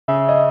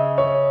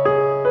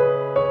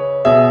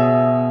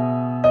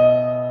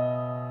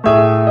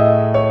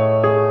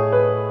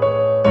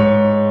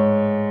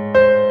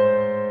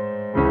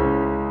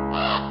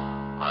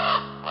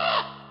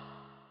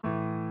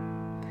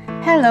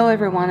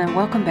everyone and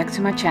welcome back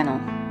to my channel.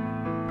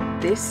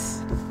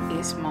 This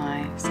is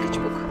my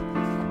sketchbook.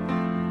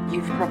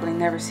 You've probably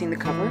never seen the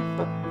cover,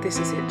 but this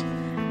is it.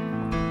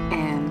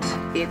 And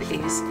it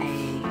is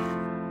a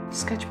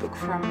sketchbook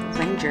from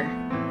Ranger.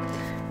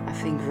 I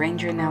think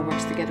Ranger now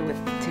works together with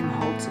Tim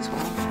Holtz as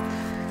well.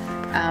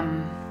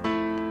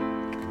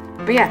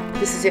 But yeah,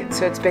 this is it.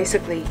 So it's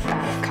basically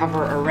a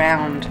cover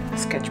around a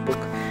sketchbook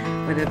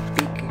with a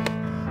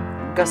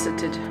big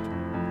gusseted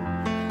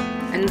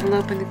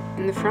envelope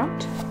in the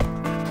front,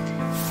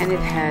 and it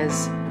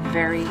has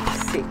very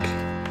thick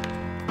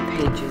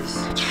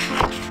pages,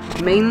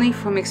 mainly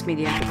for mixed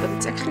media, but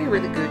it's actually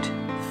really good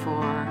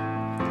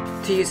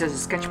to use as a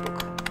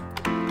sketchbook.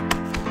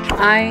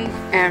 I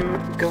am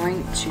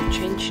going to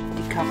change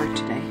the cover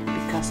today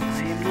because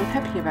I am not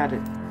happy about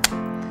it.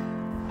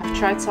 I've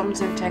tried some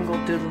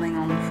Zentangle doodling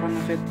on the front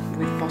of it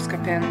with Posca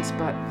pens,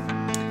 but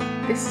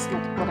this is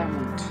not what I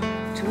want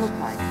to look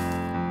like.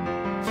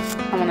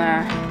 I want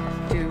to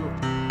do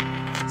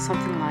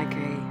something like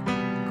a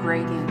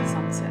gradient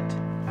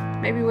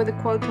sunset, maybe with a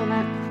quote on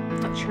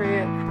it, not sure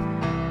yet.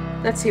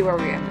 Let's see where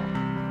we end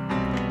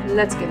up.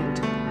 Let's get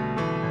into it.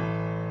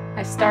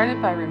 I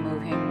started by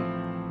removing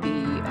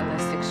the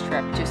elastic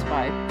strap just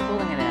by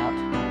pulling it out,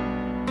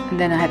 and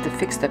then I had to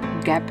fix the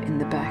gap in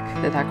the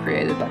back that I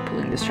created by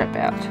pulling the strap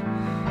out.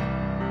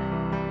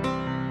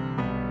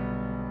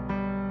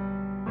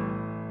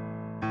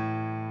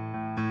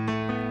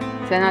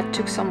 Then I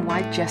took some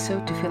white gesso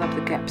to fill up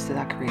the gaps that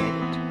I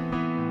created,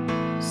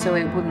 so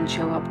it wouldn't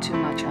show up too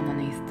much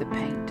underneath the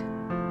paint.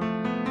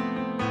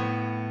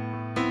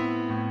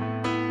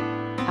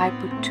 I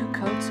put 2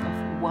 coats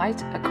of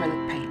white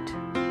acrylic paint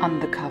on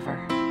the cover.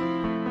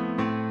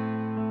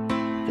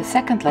 The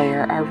second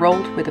layer I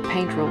rolled with a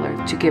paint roller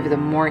to give it a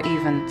more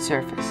even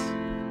surface.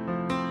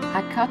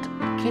 I cut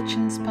a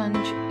kitchen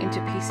sponge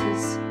into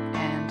pieces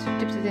and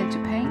dipped it into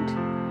paint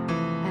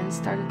and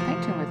started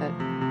painting with it,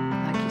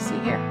 like you see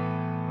here.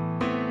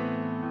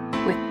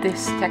 With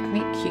this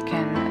technique you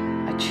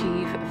can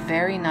achieve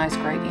very nice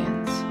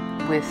gradients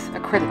with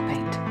acrylic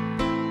paint.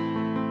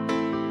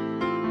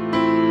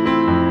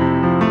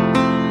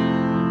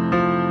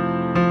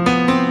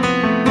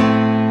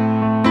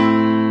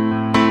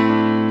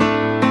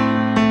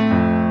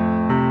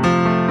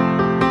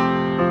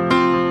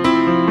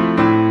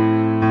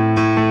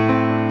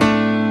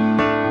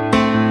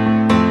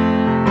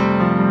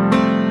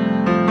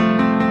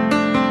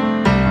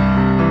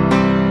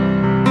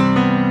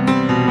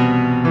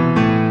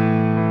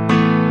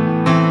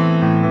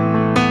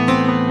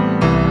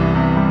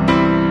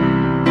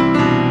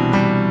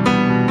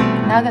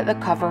 Now that the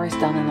cover is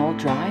done and all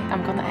dry,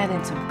 I'm gonna add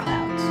in some clouds.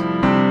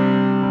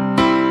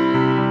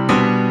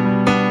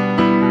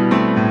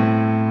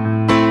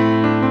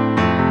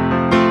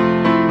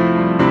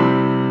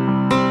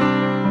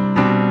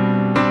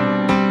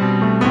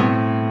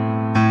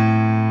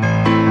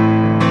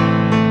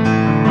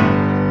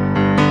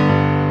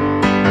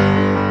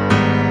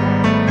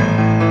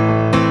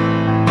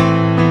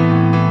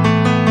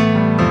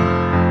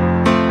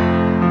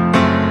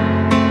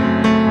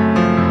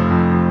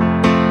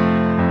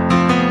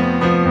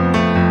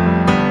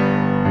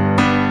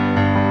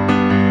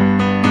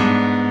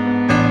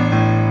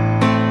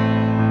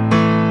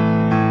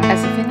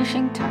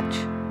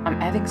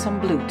 Adding some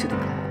blue to the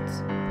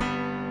clouds.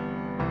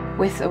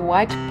 With a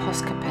white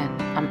Posca pen,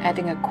 I'm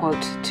adding a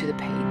quote to the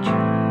page.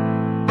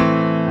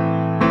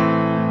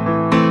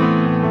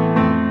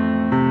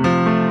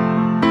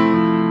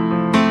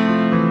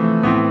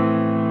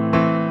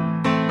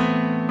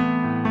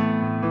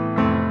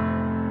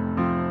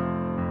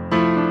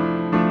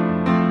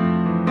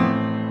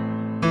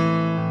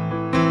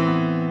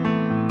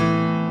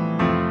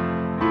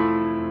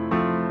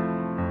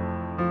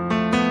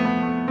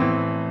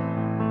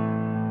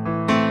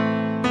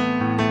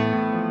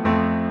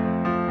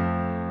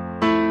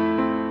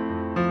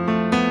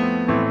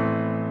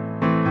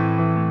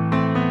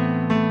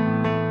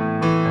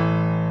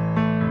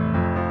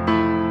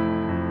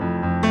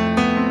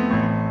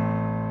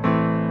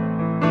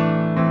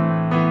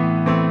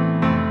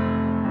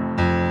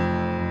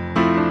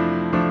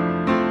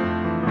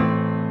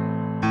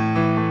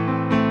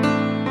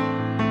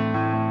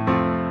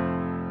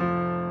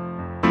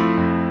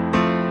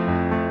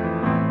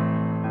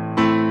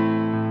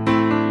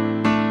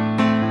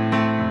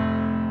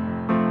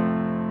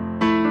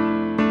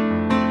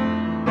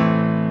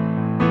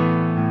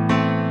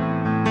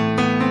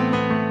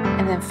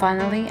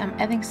 Finally, I'm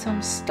adding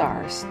some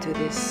stars to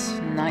this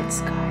night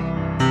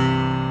sky.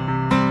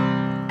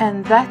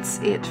 And that's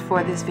it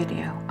for this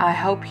video. I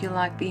hope you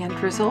liked the end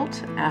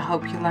result. I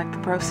hope you liked the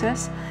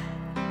process.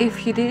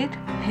 If you did,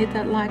 hit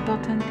that like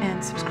button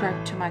and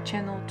subscribe to my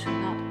channel to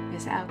not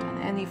miss out on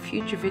any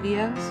future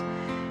videos.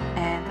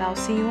 And I'll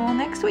see you all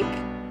next week.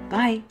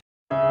 Bye!